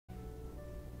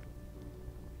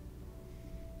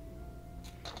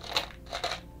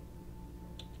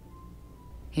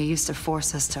He used to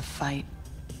force us to fight,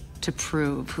 to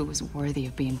prove who was worthy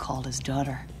of being called his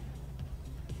daughter.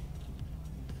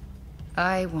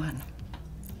 I won.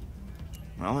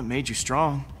 Well, it made you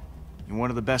strong. You're one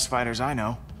of the best fighters I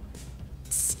know.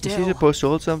 Still, Is he supposed to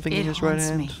hold something in it his right haunts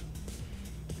hand? me.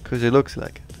 Because it looks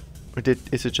like it. Or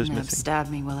is it just Neb missing? stabbed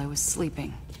me while I was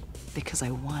sleeping, because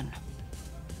I won.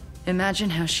 Imagine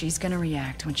how she's gonna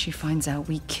react when she finds out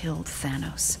we killed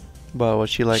Thanos. Wow, was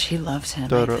she like She loves him,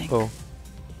 daughter? I think. Oh,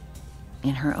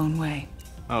 In her own way.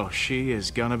 Oh, she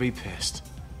is gonna be pissed.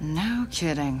 No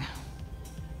kidding.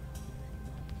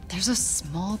 There's a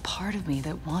small part of me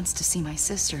that wants to see my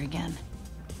sister again.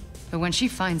 But when she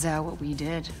finds out what we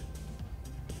did,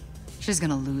 she's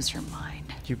gonna lose her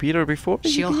mind. you beat her before? You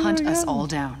She'll beat her hunt us again? all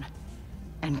down.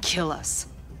 And kill us.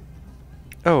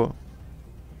 Oh,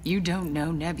 You don't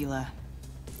know Nebula.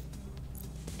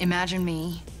 Imagine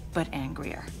me, but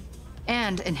angrier.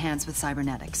 And enhanced with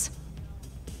cybernetics.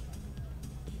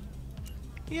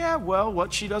 Yeah, well,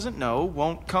 what she doesn't know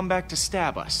won't come back to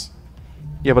stab us.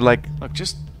 yeah, but like, Look,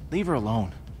 just leave her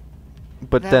alone.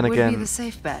 but That then would be again, the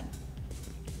safe bet.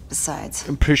 Besides,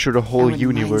 I'm pretty sure the whole wouldn't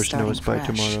mind universe starting knows by fresh.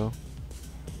 tomorrow.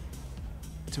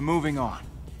 To moving on.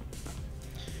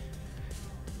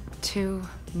 to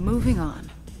moving on.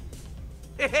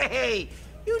 Hey,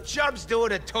 you chumps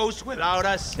doing a toast without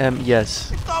us?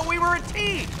 Yes. I thought we were a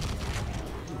team.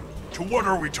 To what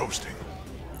are we toasting?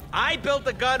 I built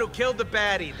the gun who killed the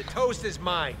baddie. The toast is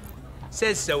mine.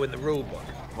 Says so in the rule book.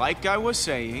 Like I was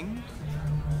saying,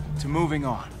 to moving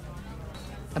on.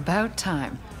 About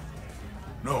time.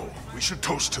 No, we should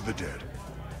toast to the dead.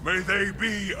 May they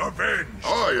be avenged.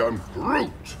 I am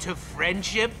Groot. To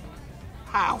friendship?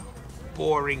 How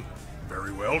boring.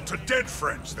 Very well, to dead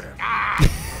friends then. Ah,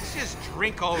 let's just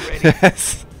drink already.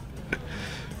 Yes.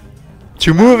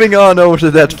 To moving on over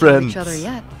to that Haven't killed friends. each other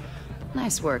yet.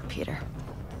 Nice work, Peter.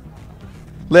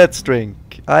 Let's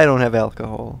drink. I don't have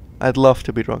alcohol. I'd love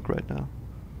to be drunk right now.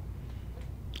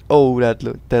 Oh,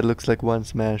 that looks like one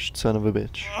smashed son of a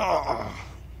bitch.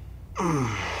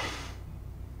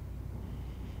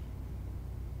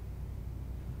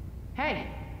 Hey!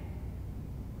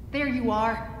 There you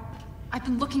are. I've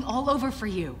been looking all over for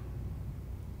you.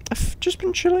 I've just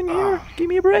been chilling here. Give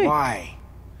me a break. Why?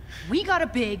 We got a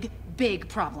big, big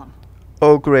problem.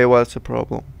 Oh, great. What's the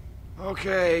problem?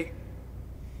 Okay.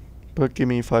 But give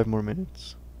me 5 more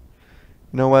minutes.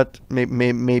 You know what?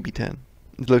 Maybe 10.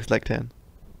 It looks like 10.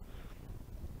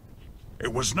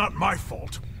 It was not my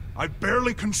fault. I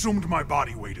barely consumed my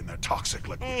body weight in that toxic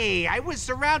liquid. Hey, I was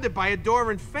surrounded by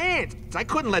adoring fans. I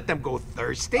couldn't let them go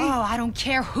thirsty. Oh, I don't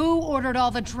care who ordered all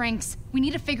the drinks. We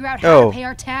need to figure out how to pay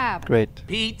our tab. Great.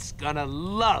 Pete's gonna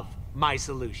love my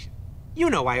solution. You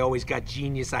know I always got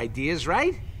genius ideas,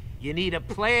 right? You need a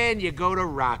plan, you go to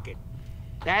Rocket.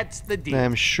 That's the deal.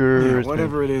 I'm sure. Yeah,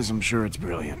 whatever it is, I'm sure it's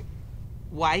brilliant.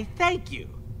 Why, thank you.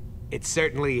 It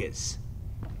certainly is.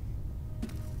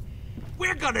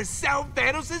 We're gonna sell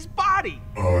Thanos' body!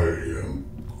 I am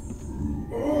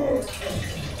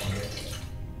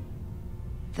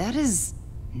That is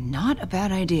not a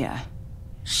bad idea.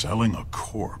 Selling a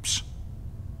corpse?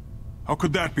 How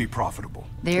could that be profitable?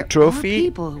 There trophy? are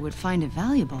people who would find it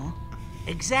valuable.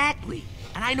 Exactly.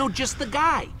 And I know just the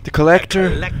guy. The collector?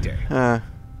 Collector.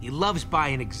 He loves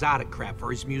buying exotic crap for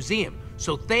his museum,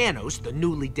 so Thanos, the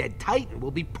newly dead Titan,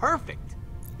 will be perfect.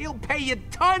 He'll pay you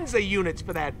tons of units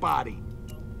for that body.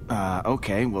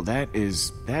 Okay, well that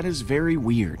is very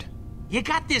weird. You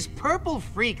got this purple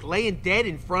freak laying dead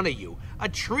in front of you, a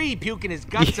tree puking his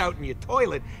guts out in your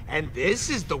toilet, and this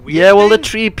is the weird Yeah, well, the thing?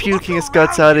 tree puking Look his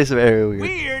guts around out you. is very weird.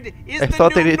 Weird is I the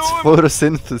thought that new it's normal.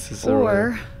 photosynthesis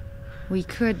Or we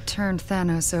could turn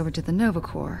Thanos over to the Nova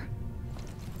Corps.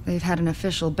 They've had an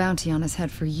official bounty on his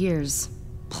head for years.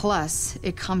 Plus,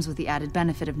 it comes with the added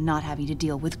benefit of not having to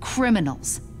deal with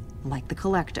criminals, like the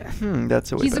Collector.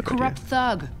 That's a way He's a better corrupt idea.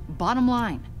 thug, bottom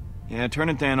line. Yeah,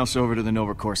 turning Thanos over to the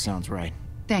Nova Corps sounds right.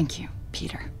 Thank you,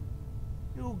 Peter.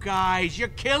 You guys, you're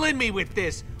killing me with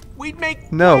this. We'd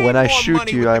make No, way when I more shoot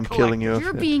money you, with I'm the killing you.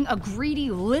 You're being a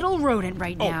greedy little rodent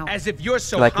right now. Oh, as if you're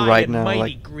so Like high right and now, mighty,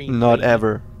 like Green not Lady.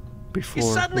 ever before. You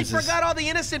suddenly This is- forgot all the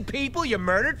innocent people you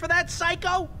murdered for that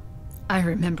psycho? I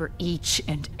remember each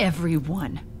and every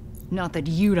one. Not that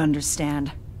you'd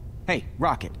understand. Hey,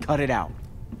 Rocket, cut it out.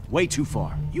 Way too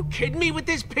far. You kidding me with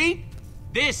this, Pete?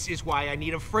 This is why I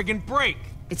need a friggin' break.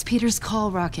 It's Peter's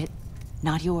call, Rocket,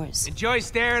 not yours. Enjoy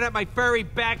staring at my furry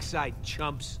backside,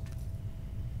 chumps.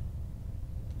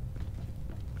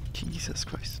 Jesus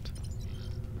Christ.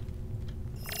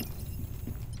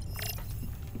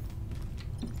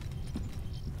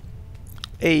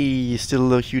 Hey,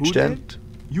 still a huge Who dent. did?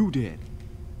 You did.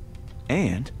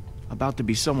 And about to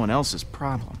be someone else's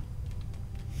problem.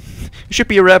 You should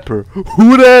be a rapper.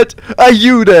 Who that? Are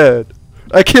you that?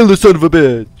 I killed the son of a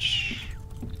bitch.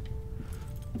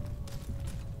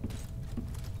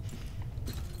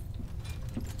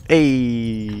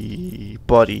 Hey,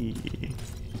 buddy.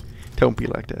 Don't be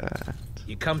like that.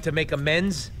 You come to make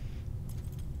amends?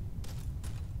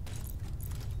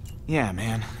 Yeah,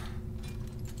 man.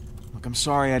 Look, I'm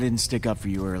sorry I didn't stick up for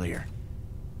you earlier.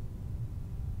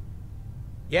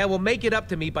 Yeah, well, make it up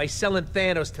to me by selling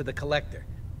Thanos to the Collector.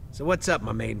 So what's up,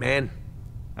 my main man?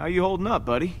 How you holding up,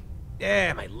 buddy?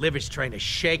 Yeah, my liver's trying to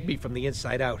shake me from the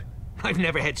inside out. I've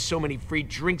never had so many free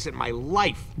drinks in my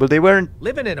life. But they weren't.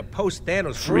 Living in a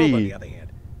post-Thanos Free. world, on the other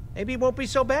hand, maybe it won't be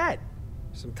so bad.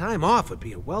 Some time off would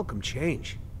be a welcome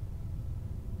change.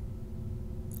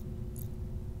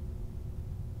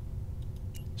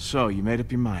 So, you made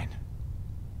up your mind.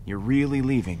 You're really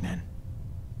leaving, then?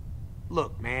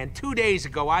 Look, man, 2 days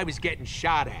ago I was getting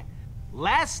shot at.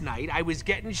 Last night I was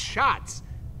getting shots.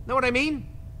 Know what I mean?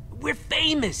 We're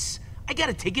famous. I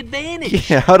gotta take advantage.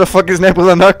 Yeah, how the fuck is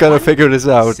Nebula not gonna figure this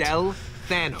out? Sell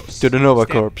Thanos. To the Nova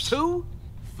Step Corps. 2,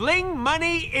 fling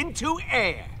money into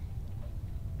air.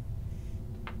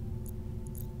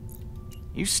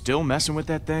 You still messing with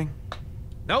that thing?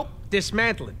 Nope,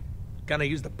 dismantling. Gonna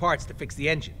use the parts to fix the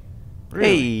engine.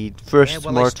 Hey, first Yeah, well,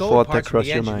 I smart stole thought that parts from crossed the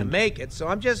your engine to mind. make it, so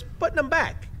I'm just putting them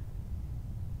back.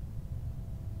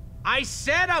 I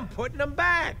said I'm putting them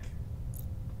back.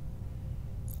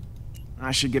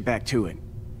 I should get back to it.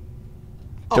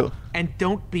 Oh, Don't- and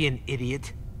don't be an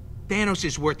idiot. Thanos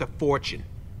is worth a fortune.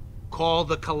 Call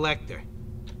the Collector.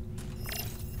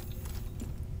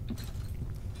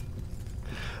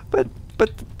 But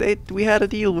we had a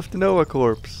deal with the Nova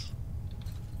Corps.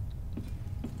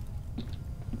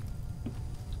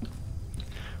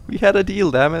 We had a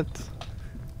deal, damn it.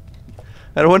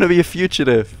 I don't want to be a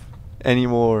fugitive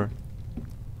anymore.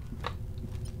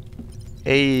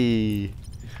 Hey,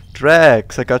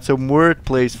 Drax, I got some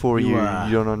wordplays for you.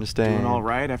 You don't understand. Doing all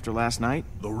right after last night?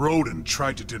 The Rodent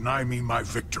tried to deny me my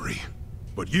victory.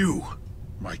 But you,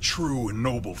 my true and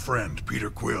noble friend, Peter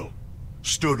Quill,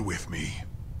 stood with me.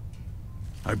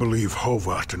 I believe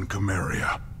Hovat and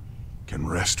Chimeria can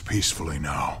rest peacefully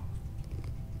now.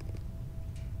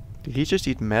 Did he just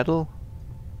eat metal?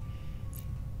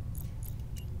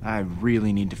 I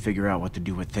really need to figure out what to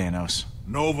do with Thanos.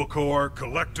 Nova Corps,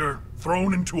 Collector,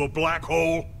 thrown into a black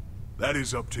hole? That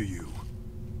is up to you.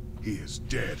 He is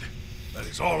dead. That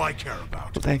is all I care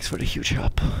about. Thanks for the huge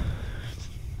help.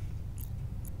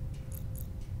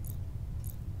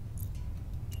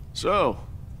 So,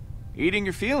 eating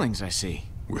your feelings, I see.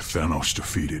 With Thanos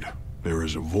defeated, there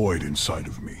is a void inside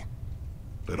of me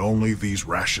that only these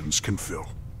rations can fill.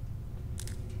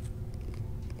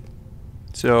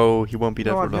 So he won't be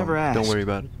dead No, for I've long. never asked. Don't worry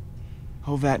about it.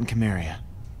 Hovat and Chimeria.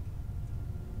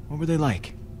 What were they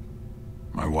like?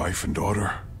 My wife and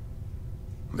daughter,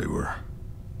 they were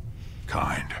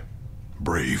kind,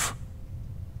 brave,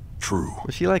 true.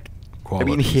 Was he like? I mean,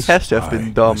 Qualities he has to have I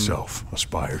been dumb. myself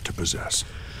aspire to possess.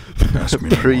 Ask me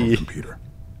no Pre- more, Peter.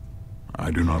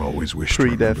 I do not always wish to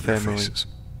Pre remember that their family. faces.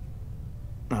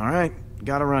 Alright,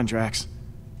 gotta run, Drax.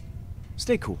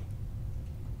 Stay cool.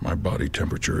 My body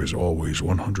temperature is always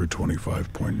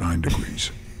 125.9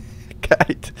 degrees.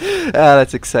 Right.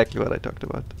 That's exactly what I talked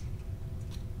about.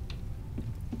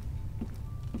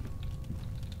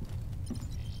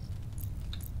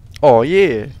 Oh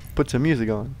yeah, put some music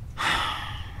on.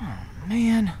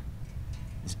 Man,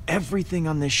 is everything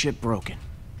on this ship broken?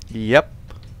 Yep.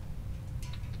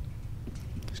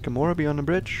 Is Gamora be on the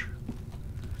bridge?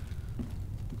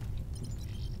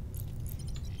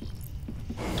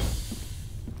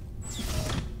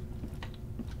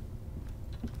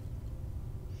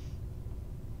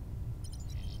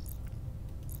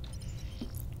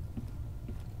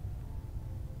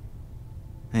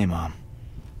 Hey, Mom.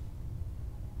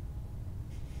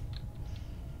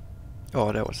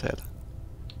 Oh, that was sad.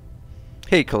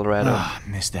 Hey, Colorado. Ah,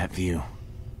 missed that view.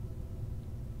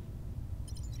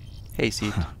 Hey,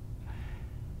 Seed.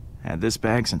 Had this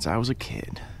bag since I was a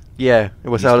kid. Yeah, it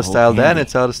was Used out to of hold style then, candy.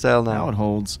 it's out of style Now it now.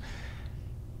 holds...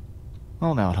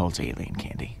 Well, now it holds alien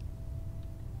candy.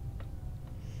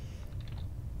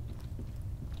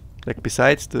 Like,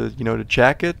 besides the, you know, the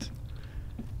jacket,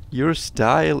 your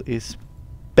style is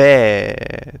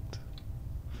bad.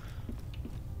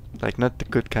 Like, not the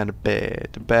good kind of bad,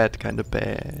 the bad kind of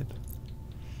bad.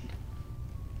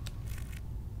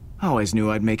 I always knew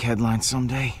I'd make headlines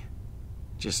someday.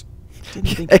 Just didn't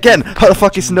think... Again, how the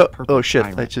fuck is Giant no? purple Oh shit!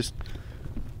 I pirate. just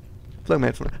plug my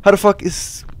headphone. How the fuck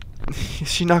is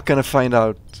she not gonna find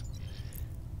out?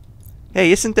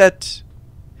 Hey, isn't that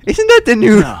the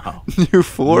new No. new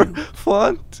 4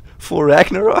 font for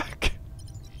Ragnarok?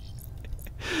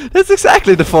 That's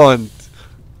exactly the font.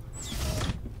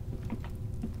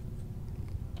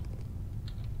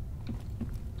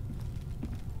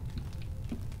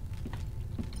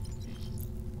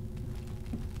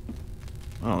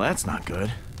 Well, that's not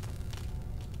good.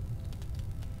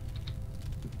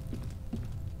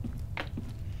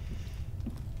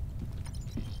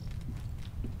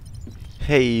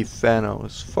 Hey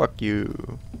Thanos, fuck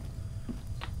you.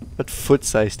 What foot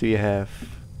size do you have?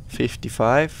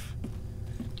 55?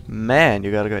 Man,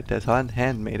 you gotta get that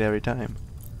handmade every time.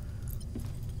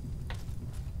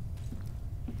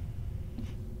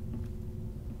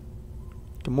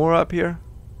 Gamora up here?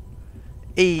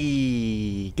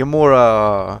 Hey,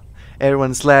 Gamora!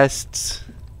 Everyone's last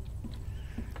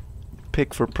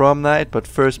pick for prom night, but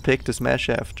first pick to smash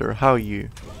after. How you?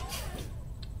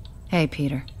 Hey,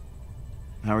 Peter.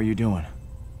 How are you doing?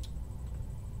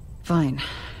 Fine.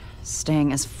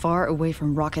 Staying as far away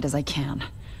from Rocket as I can.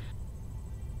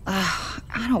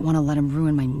 I don't want to let him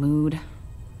ruin my mood.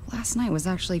 Last night was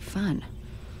actually fun.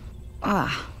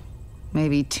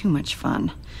 Maybe too much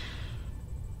fun.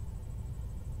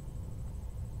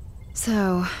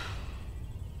 So,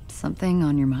 something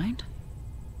on your mind?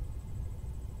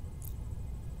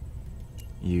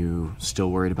 You still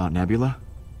worried about Nebula?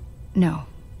 No.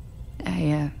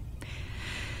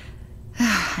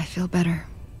 I feel better.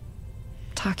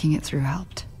 Talking it through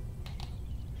helped.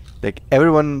 Like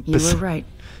everyone You were right.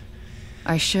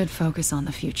 I should focus on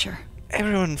the future.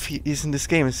 everyone is in this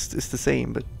game is the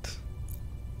same, but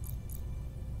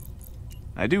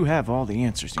I do have all the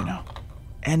answers, you know.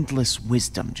 Endless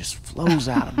wisdom just flows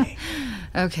out of me.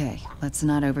 Okay, let's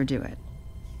not overdo it.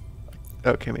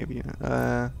 okay, maybe.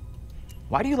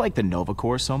 Why do you like the Nova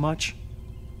Corps so much?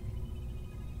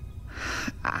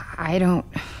 I don't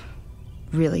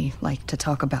really like to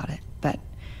talk about it, but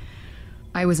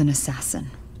I was an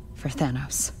assassin for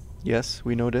Thanos. Yes,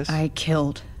 we know this. I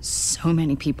killed so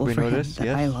many people We for know him this, that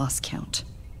yes. I lost count.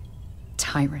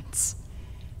 Tyrants.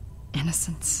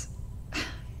 Innocents.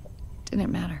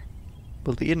 Didn't matter.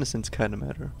 Well, the innocents kind of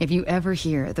matter. If you ever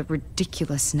hear the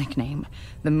ridiculous nickname,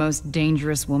 the most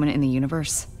dangerous woman in the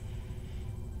universe,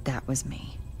 that was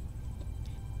me.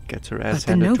 Gets her ass But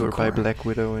the handed to Nova her by Corps, Black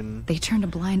Widow and they turned a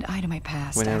blind eye to my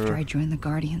past Whenever- after I joined the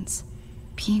Guardians.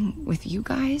 Being with you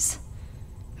guys,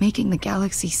 making the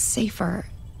galaxy safer,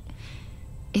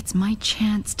 it's my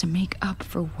chance to make up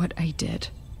for what I did.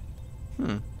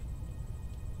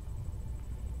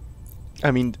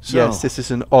 I mean, So- yes, this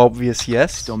is an obvious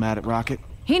yes. Still mad at Rocket?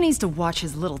 He needs to watch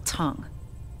his little tongue.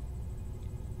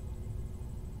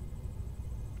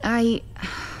 I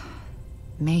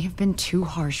may have been too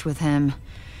harsh with him.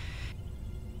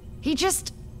 He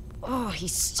just... Oh,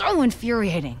 he's so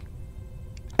infuriating.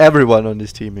 Everyone on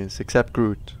this team is, except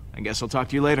Groot. I guess I'll talk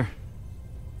to you later.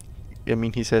 I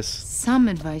mean, he says, Some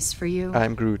advice for you.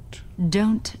 I'm Groot.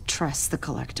 Don't trust the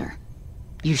Collector.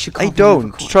 You should call I the don't.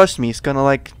 Nova Corps. Trust me, he's gonna,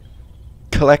 like,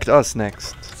 collect us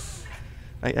next.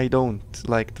 I don't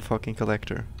like the fucking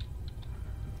Collector.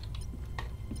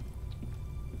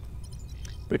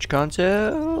 Bridge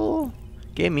console.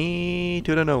 Get me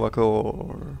to the Nova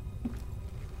Corps.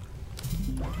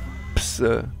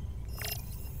 Psst.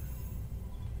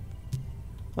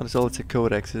 Oh, it's all it's a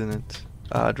codex, isn't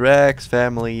it? Drax,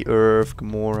 family, Earth,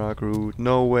 Gamora, Groot,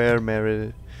 Nowhere,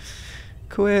 Meredith,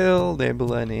 Quill,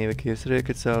 Nebula, Navicus,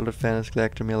 Ricket, Salder, Thanos,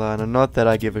 Galactor, Milano. Not that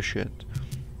I give a shit.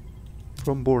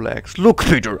 From Borlax. Look,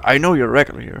 Peter, I know you're a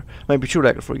regular here. Might be too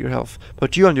regular for your health.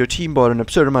 But you and your team bought an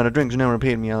absurd amount of drinks and never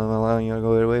paid me. I'm allowing you to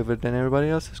go away with it, and everybody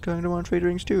else is going to want free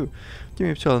drinks too. Do me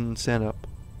a solid and stand up.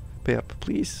 Pay up,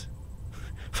 please.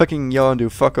 Fucking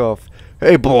Yondu, fuck off.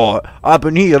 Hey boy, I've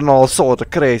been hearing all sorts of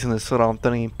craziness around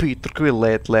the name Peter Quill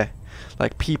lately.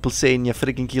 Like people saying you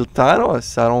freaking killed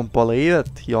Thanos. I don't believe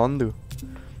it, Yondu.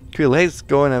 Quill, hey,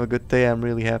 go and have a good day. I'm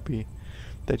really happy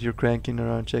that you're cranking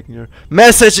around checking your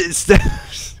messages.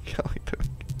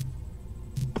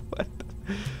 What?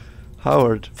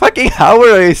 Howard. Fucking Howard,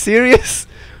 are you serious?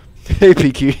 Hey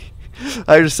Piki.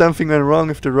 Either something went wrong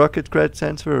with the Rocket Grad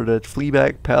transfer, or that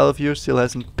Fleabag pal of yours still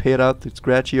hasn't paid out the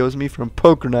scratch he owes me from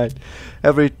poker night.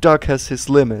 Every duck has his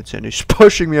limits, and he's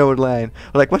pushing me over the line.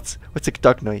 I'm like, what's a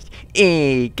duck noise?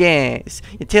 Hey guys,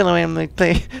 you telling me I'm like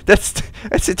play? That's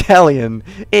Italian.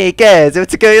 Hey guys,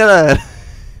 what's going on?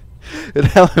 And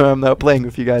tell him I'm not playing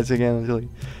with you guys again until he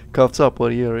coughs up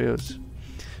what he is.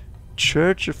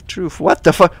 Church of Truth. What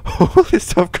the fuck? Holy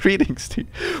stuff, greetings to you.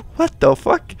 What the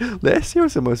fuck? Last year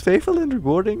was the most faithful and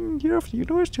rewarding year of the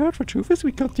universe. Church for Truth as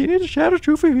we continue to shatter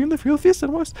truth revealing the filthiest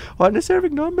and most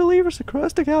undeserving non-believers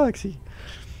across the galaxy.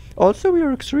 Also, we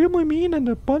are extremely mean and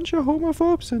a bunch of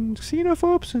homophobes and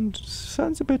xenophobes and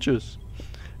sons of bitches.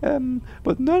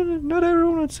 But not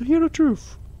everyone wants to hear the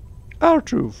truth. Our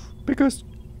truth. Because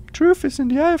truth is in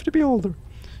the eye of the beholder.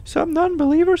 Some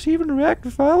non-believers even react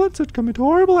with violence and commit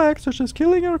horrible acts such as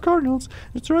killing our cardinals,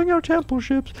 destroying our temple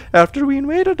ships, after we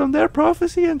invaded on their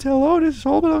prophecy and tell, oh, this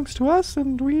all belongs to us,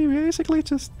 and we basically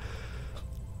just,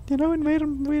 you know, invade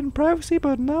in privacy,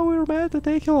 but now we're mad that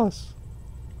they kill us.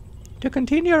 To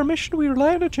continue our mission, we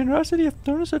rely on the generosity of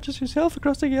donors such as yourself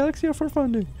across the galaxy for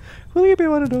funding. Will you be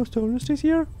one of those donors this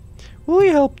year? Will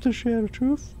you help to share the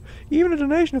truth? Even a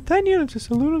donation of 10 units is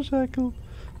a lunar cycle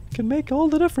can make all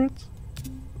the difference.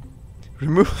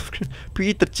 Remove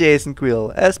Peter Jason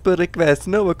Quill. As per request,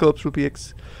 Nova Corps will be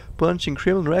expunging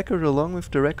criminal record along with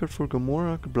the record for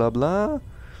Gamora, blah blah.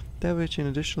 That which in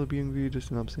addition being viewed as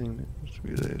an obscene.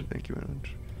 Thank you very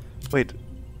much. Wait.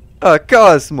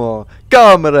 Cosmo!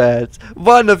 Comrades!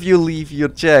 One of you leave your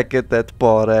jacket at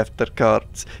bar after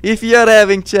cards. If you're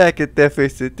having jacket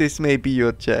deficit, this may be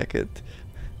your jacket.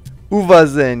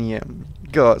 Uvazeniem.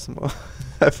 Cosmo.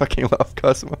 I fucking love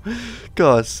Cosmo.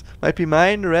 Cos. Might be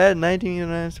mine, red,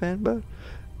 1999 fan,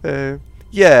 but...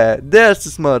 yeah, there's the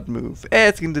smart move.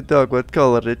 Asking the dog what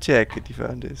color the jacket he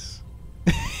found is.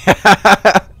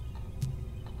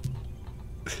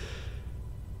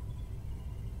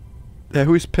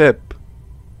 Who's Pip?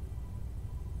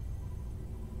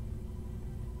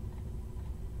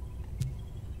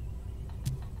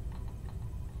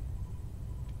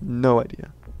 No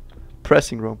idea.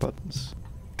 Pressing wrong buttons.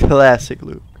 Classic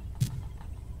Luke.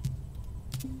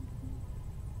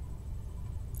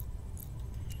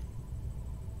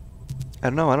 I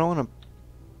don't know, I don't wanna...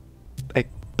 I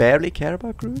barely care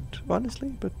about Groot,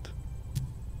 honestly, but...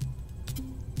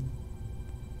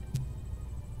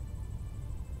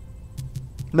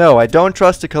 No, I don't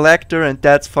trust the Collector, and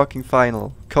that's fucking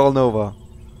final. Call Nova.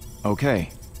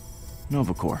 Okay.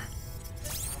 Nova Corps.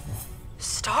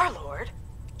 Star-Lord?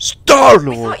 Star-Lord!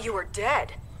 We thought you were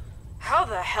dead. How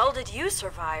the hell did you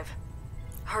survive?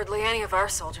 Hardly any of our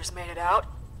soldiers made it out.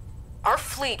 Our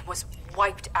fleet was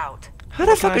wiped out. How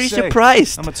the What fuck can are I you say?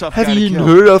 surprised? I'm a tough Have guy to you kill.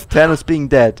 heard of Thanos being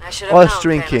dead? I should have Us known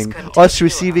drinking? Thanos couldn't Us take you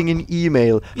receiving out. an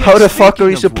email? Yeah, How the fuck are speaking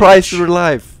you of surprised which, we're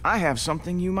alive? I have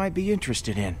something you might be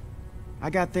interested in. I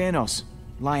got Thanos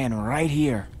lying right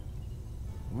here.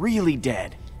 Really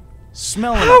dead.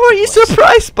 Smelling How up are the you place.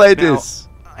 surprised by Now, this?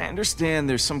 I understand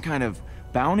there's some kind of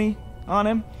bounty on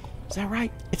him. Is that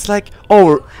right? It's like, oh,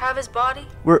 You have his body?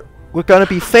 we're gonna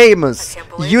be famous, I can't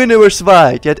believe it.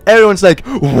 universe-wide. Yet everyone's like,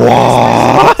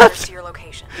 what? To your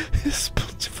location.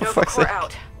 For Nova fuck's Corps sake.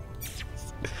 out.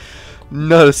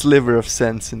 Not a sliver of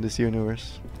sense in this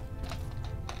universe.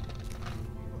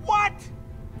 What?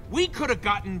 We could have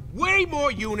gotten way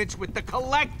more units with the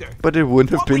Collector. But it wouldn't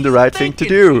have What been were the you right thing to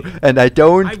thinking, do, Pete? and I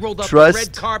don't I rolled up the red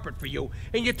trust. carpet for you,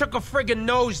 and you took a friggin'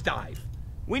 nosedive.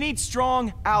 We need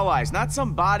strong allies, not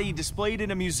some body displayed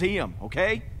in a museum,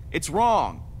 okay? It's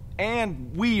wrong.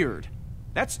 And weird.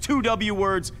 That's 2 W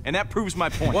words, and that proves my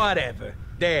point. Whatever.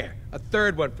 There, a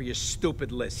third one for your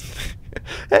stupid list.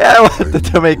 Hey, I wanted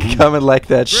to make a comment like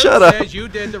that. Groot Shut up. says you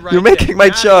did the right You're making thing. my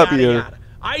Yada, job yada, here. yada.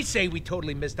 I say we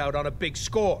totally missed out on a big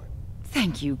score.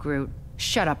 Thank you, Groot.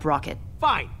 Shut up, Rocket.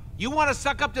 Fine. You want to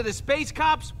suck up to the space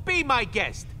cops? Be my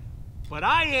guest. But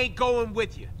I ain't going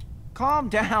with you. Calm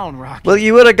down, Rocky. Well,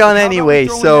 you would have gone How about we anyway,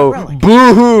 throw in so that relic?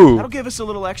 boo-hoo. That'll give us a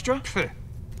little extra.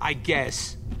 I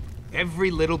guess.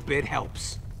 Every little bit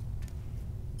helps.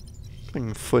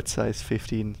 Foot size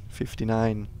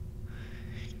 59.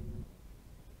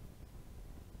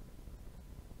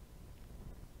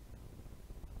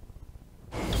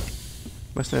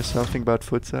 Must there something about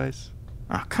foot size?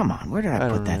 Oh, come on. Where did I I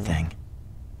put don't that know. thing?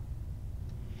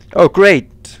 Oh,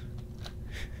 great!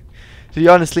 So you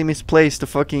honestly misplaced the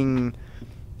fucking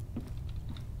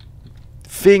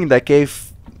thing that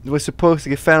was supposed to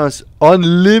give Thanos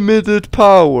unlimited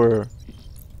power.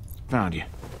 Found you.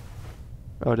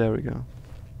 Oh, there we go.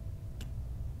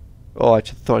 Oh, I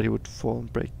just thought he would fall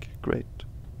and break. Great.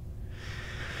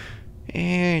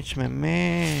 It's my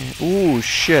man. Ooh,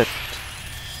 shit.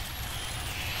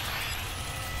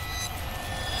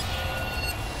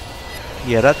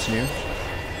 Yeah, that's new.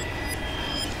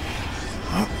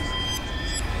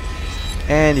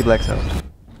 And he blacks out.